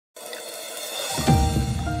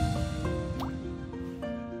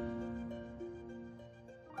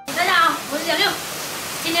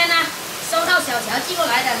乔寄过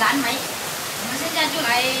来的蓝莓，我们现在就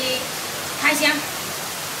来开箱，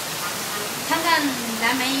看看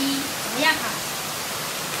蓝莓怎么样啊？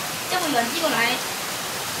这么远寄过来，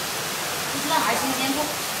不知道还新鲜不？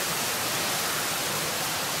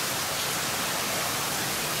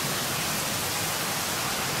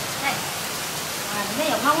哎，哇，里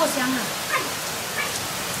面有泡沫箱啊，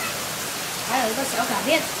还有一个小卡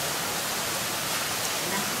片。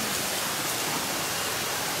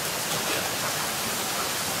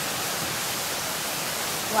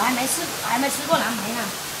 我还没吃过蓝莓呢，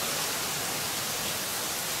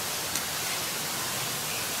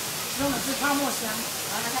用的是泡沫箱，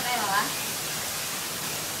完了太累了啊，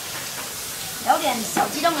有点小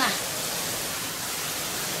激动啊，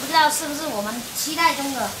不知道是不是我们期待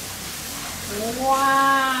中的，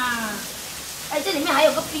哇，哎，这里面还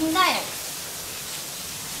有个冰袋，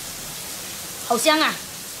好香啊！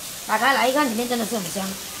打开来一看，里面真的是很香。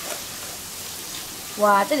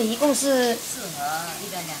 哇，这里一共是4盒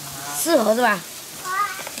，1人2盒，4盒是吧？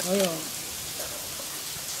哎呦，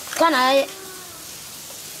看来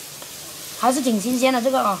还是挺新鲜的这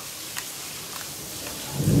个哦。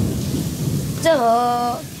这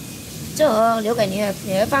盒留给女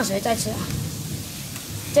儿放学再吃啊。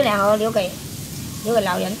这2盒留给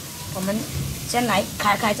老人。我们先来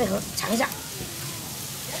开这盒尝一下。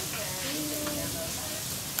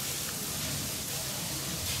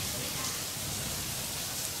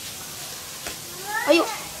 哎呦，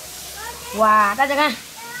哇！大家看，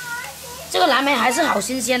这个蓝莓还是好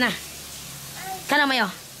新鲜呐、啊，看到没有？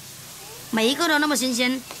每一个都那么新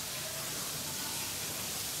鲜。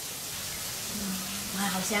哇，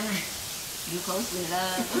好香啊！流口水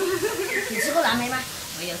了。你吃过蓝莓吗？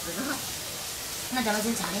没有吃过。那咱们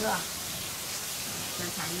先尝一个啊。先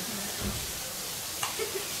尝一个。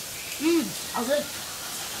好吃。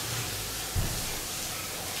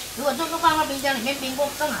如果这个放到冰箱里面冰过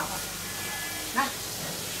更好啊。 来，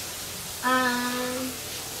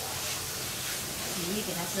你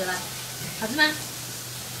给他吃了，好吃吗？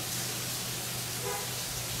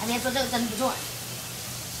还别说这个真不错，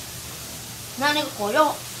那个果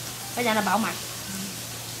肉非常的饱满。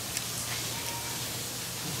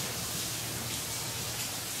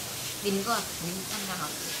冰过刚刚好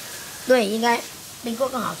吃。对，应该冰过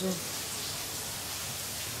更好吃。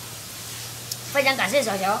非常感谢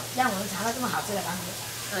小乔让我们尝到这么好吃的蓝莓。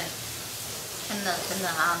对。 真的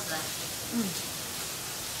好好吃。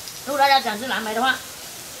如果大家想吃蓝莓的话，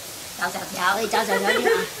找小乔，可以找小乔去拿。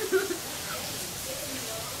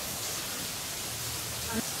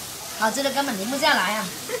好吃的根本停不下来啊！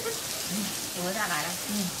停不下来了。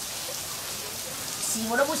洗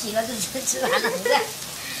我都不洗了，就吃完了，是不是？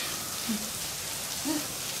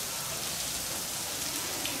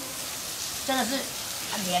真的是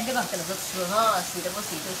很甜，这个这个是吃哦，洗都不洗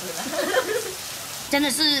就是了。真的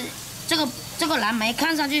是。 这个蓝莓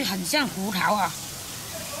看上去很像葡萄啊，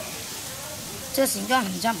这个形状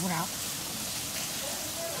很像葡萄。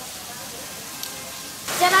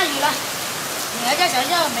下大雨了，女儿在学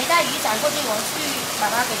校没带雨伞过去，我去把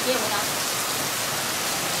它给接回来。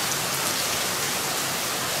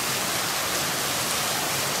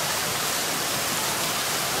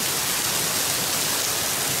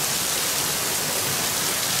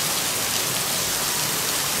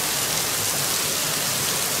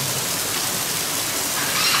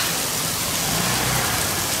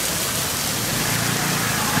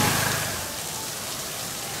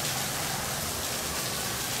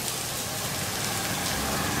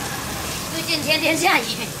最近天天下雨，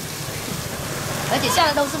而且下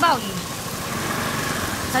的都是暴雨。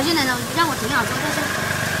小心点呢，让我停好车再说。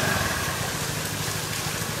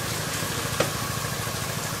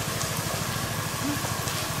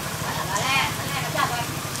来嘞，来个下回。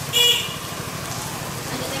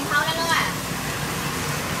那就先抛了咯。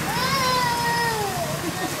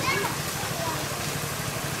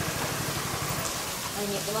哎，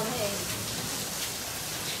你怎么可以？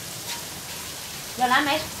有蓝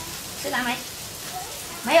莓。 吃蓝莓，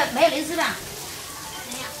没有零食吧？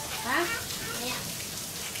没有啊？没有。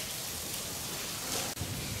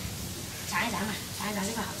尝一尝嘛，尝一尝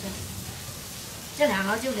这个好吃。这2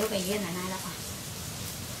盒就留给爷爷奶奶了啊。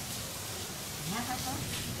你看他说，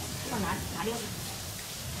我拿6个，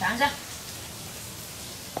尝一下，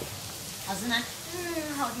好吃吗？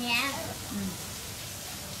好甜。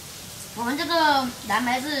我们这个蓝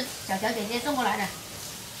莓是小乔姐姐送过来的，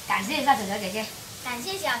感谢一下小乔姐姐。 感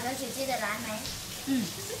谢小乔姐姐的蓝莓。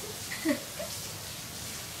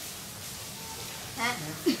来，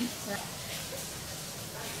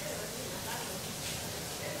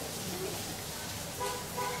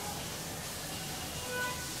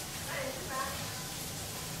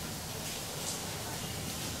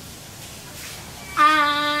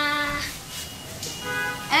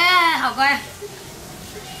好乖。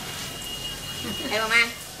还有吗？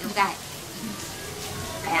有不在？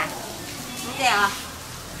哎呀，不对啊。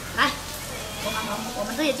来，我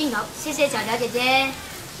们这些镜头，谢谢小乔姐姐。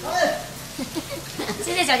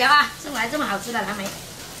谢谢小乔啊，送来这么好吃的蓝莓。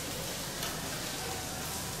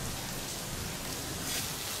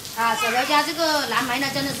啊，小乔家这个蓝莓呢，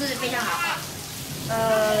真的是非常好啊。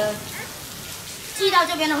寄到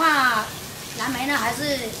这边的话，蓝莓呢还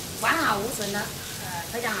是完好无损的，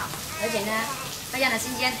非常好，而且呢非常的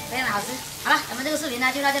新鲜，非常的好吃。好了，我们这个视频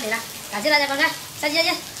呢就到这里了，感谢大家观看，下期再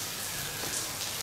见。